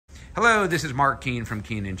Hello, this is Mark Keene from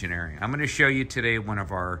Keene Engineering. I'm going to show you today one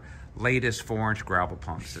of our latest 4-inch gravel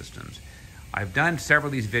pump systems. I've done several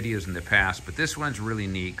of these videos in the past, but this one's really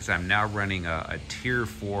neat because I'm now running a Tier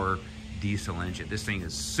 4 diesel engine. This thing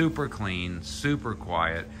is super clean, super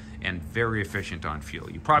quiet, and very efficient on fuel.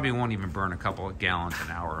 You probably won't even burn a couple of gallons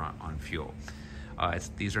an hour on fuel.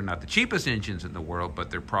 These are not the cheapest engines in the world, but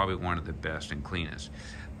they're probably one of the best and cleanest.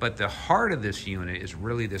 But the heart of this unit is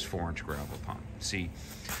really this 4-inch gravel pump. See,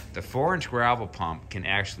 the 4-inch gravel pump can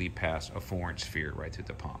actually pass a 4-inch sphere right through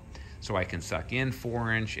the pump. So I can suck in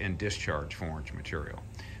 4-inch and discharge 4-inch material.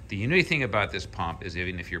 The unique thing about this pump is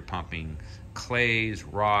even if you're pumping clays,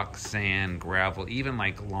 rock, sand, gravel, even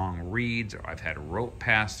like long reeds, I've had rope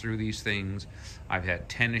pass through these things, I've had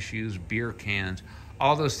tennis shoes, beer cans,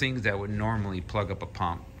 all those things that would normally plug up a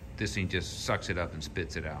pump, this thing just sucks it up and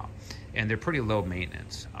spits it out. And they're pretty low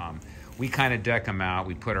maintenance. We kind of deck them out.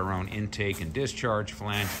 We put our own intake and discharge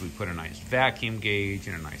flange. We put a nice vacuum gauge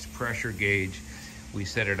and a nice pressure gauge. We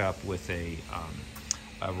set it up with a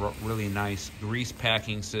really nice grease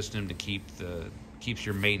packing system to keeps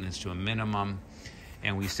your maintenance to a minimum.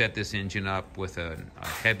 And we set this engine up with a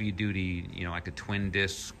heavy duty, like a twin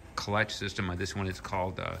disc clutch system. This one is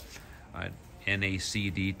called a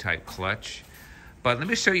NACD type clutch. But let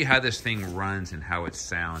me show you how this thing runs and how it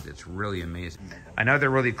sounds. It's really amazing.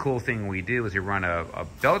 Another really cool thing we do is we run a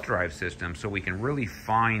belt drive system so we can really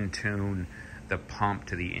fine tune the pump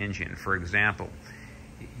to the engine. For example,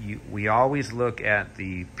 we always look at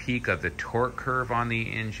the peak of the torque curve on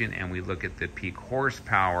the engine, and we look at the peak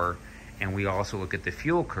horsepower, and we also look at the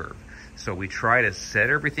fuel curve. So we try to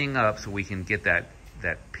set everything up so we can get that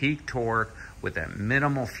peak torque with that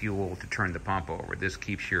minimal fuel to turn the pump over. This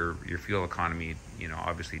keeps your fuel economy,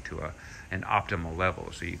 obviously to an optimal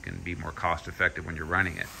level, so you can be more cost effective when you're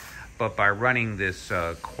running it. But by running this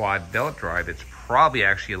quad belt drive, it's probably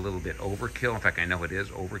actually a little bit overkill. In fact, I know it is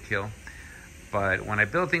overkill. But when I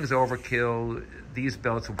build things overkill, these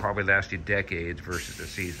belts will probably last you decades versus a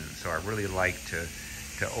season. So I really like to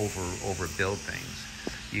overbuild things.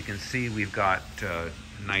 You can see we've got a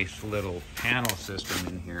nice little panel system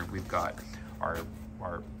in here. We've got our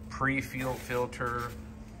pre-fuel filter,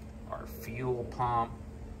 our fuel pump,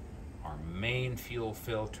 our main fuel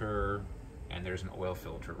filter, and there's an oil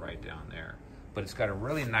filter right down there. But it's got a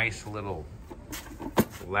really nice little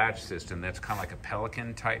latch system that's kind of like a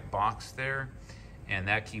Pelican type box there, and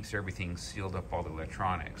that keeps everything sealed up, all the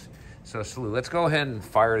electronics. So Salou, let's go ahead and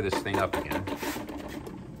fire this thing up again.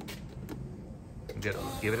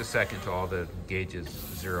 Give it a second till all the gauges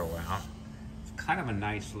zero out. It's kind of a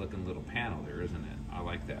nice looking little panel there, isn't it? I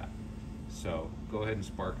like that. So go ahead and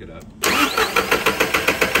spark it up.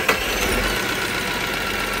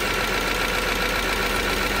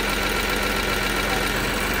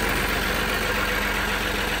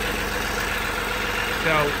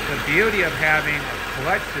 So the beauty of having a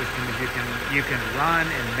clutch system is you can run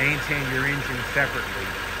and maintain your engine separately,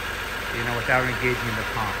 without engaging the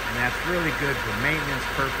pump. And that's really good for maintenance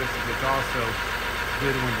purposes. It's also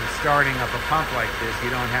good when you're starting up a pump like this.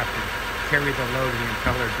 You don't have to carry the load of the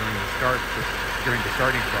impeller during the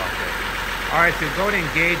starting process. All right, so go ahead and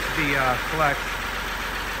engage the clutch.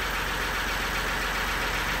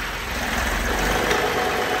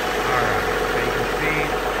 All right, so you can see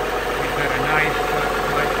we've got a nice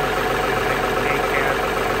clutch with a A-cap.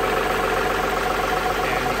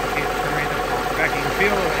 And you can see it's turning the pump. In fact, you can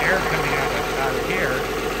feel a little air coming out of here.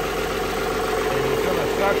 And you feel the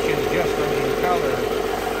suction just from the impeller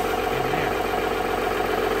in there.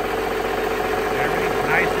 Everything's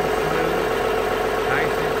nice and smooth,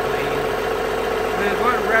 nice and clean. So you go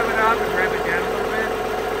and rev it up and rev it down a little bit.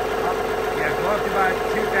 Go up to about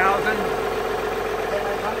 2,000.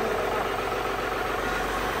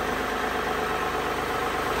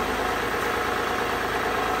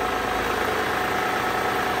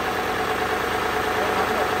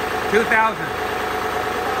 Two thousand.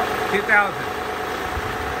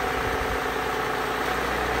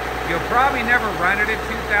 You'll probably never run it at 2,000.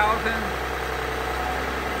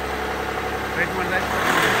 But I just want to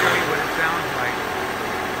show you what it sounds like.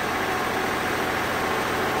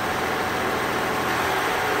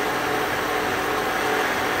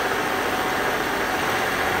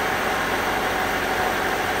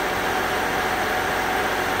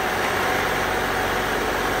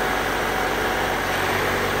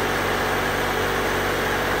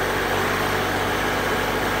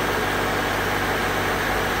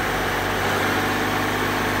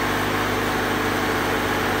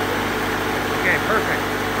 Perfect.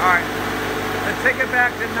 All right. Let's take it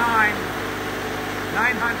back to 900.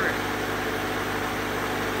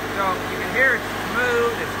 So you can hear it's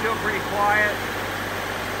smooth. It's still pretty quiet.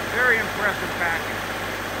 very impressive package.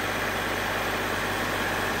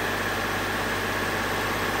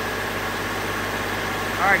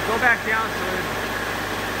 All right, go back down to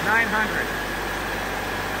 900.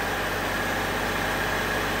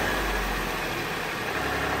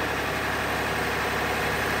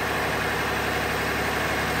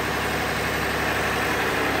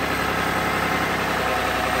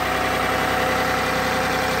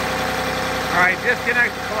 All right,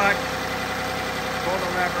 disconnect the clutch. Pull the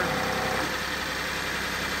lever.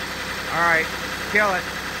 All right, kill it.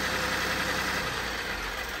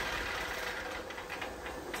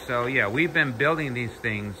 So yeah, we've been building these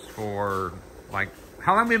things for like,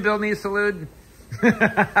 how long have we been building these, Salud?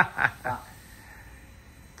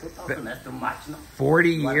 40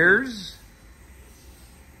 years?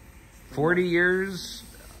 40 years?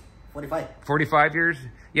 45. 45 years?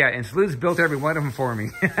 Yeah, and Salud's built every one of them for me.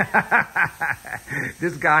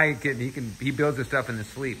 This guy, he builds his stuff in his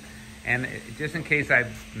sleep. And just in case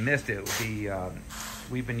I've missed it,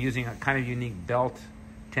 we've been using a kind of unique belt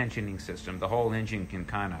tensioning system. The whole engine can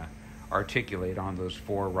kind of articulate on those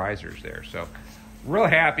 4 risers there. So real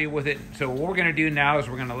happy with it. So what we're going to do now is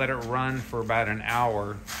we're going to let it run for about an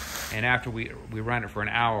hour. And after we run it for an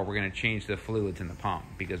hour, we're going to change the fluids in the pump,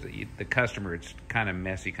 because the customer, it's kind of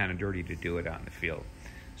messy, kind of dirty to do it out in the field.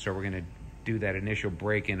 So we're going to do that initial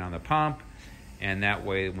break-in on the pump, and that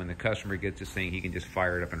way when the customer gets this thing, he can just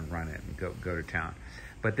fire it up and run it and go to town.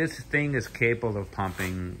 But this thing is capable of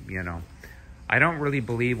pumping, you know, I don't really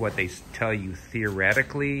believe what they tell you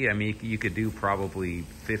theoretically. I mean, you could do probably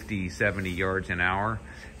 50, 70 yards an hour,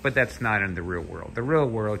 but that's not in the real world. The real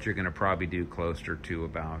world, you're gonna probably do closer to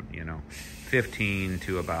about, you know, 15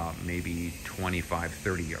 to about maybe 25,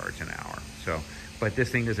 30 yards an hour. So, but this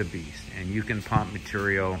thing is a beast, and you can pump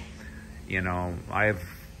material, you know, I've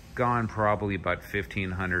gone probably about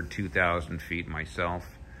 1,500, 2,000 feet myself,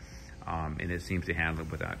 and it seems to handle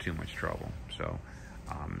it without too much trouble. So,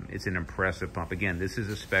 it's an impressive pump. Again, this is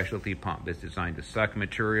a specialty pump. It's designed to suck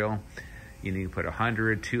material. You need to put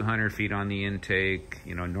 100, 200 feet on the intake.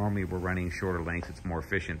 You know, normally we're running shorter lengths. It's more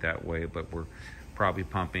efficient that way, but we're probably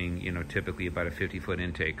pumping, you know, typically about a 50-foot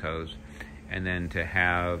intake hose. And then to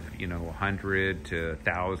have, you know, 100 to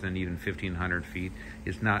 1,000, even 1,500 feet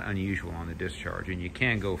is not unusual on the discharge, and you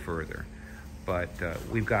can go further. But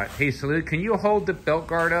we've got, hey, Salud, can you hold the belt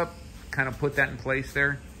guard up? Kind of put that in place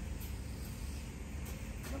there.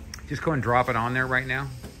 Just go and drop it on there right now.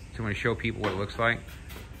 So I want to show people what it looks like.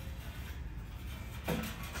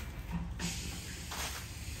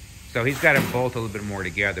 So he's got to bolt a little bit more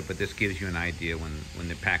together, but this gives you an idea when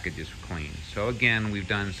the package is clean. So again, we've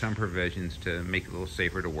done some provisions to make it a little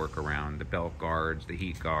safer to work around, the belt guards, the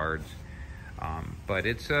heat guards. But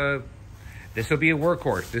this will be a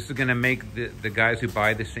workhorse. This is going to make the guys who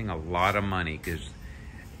buy this thing a lot of money, because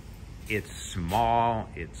it's small,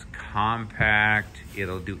 it's compact,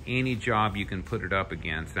 it'll do any job you can put it up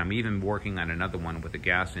against. I'm even working on another one with a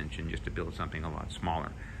gas engine just to build something a lot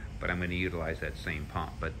smaller, but I'm going to utilize that same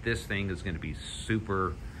pump. But this thing is going to be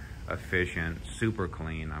super efficient, super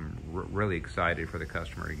clean. I'm really excited for the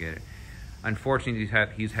customer to get it. Unfortunately,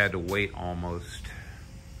 he's had to wait almost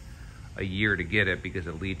a year to get it because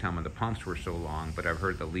the lead time on the pumps were so long, but I've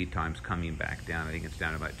heard the lead time's coming back down. I think it's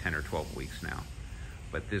down to about 10 or 12 weeks now.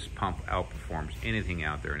 But this pump outperforms anything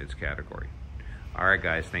out there in its category. All right,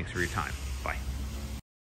 guys, thanks for your time. Bye.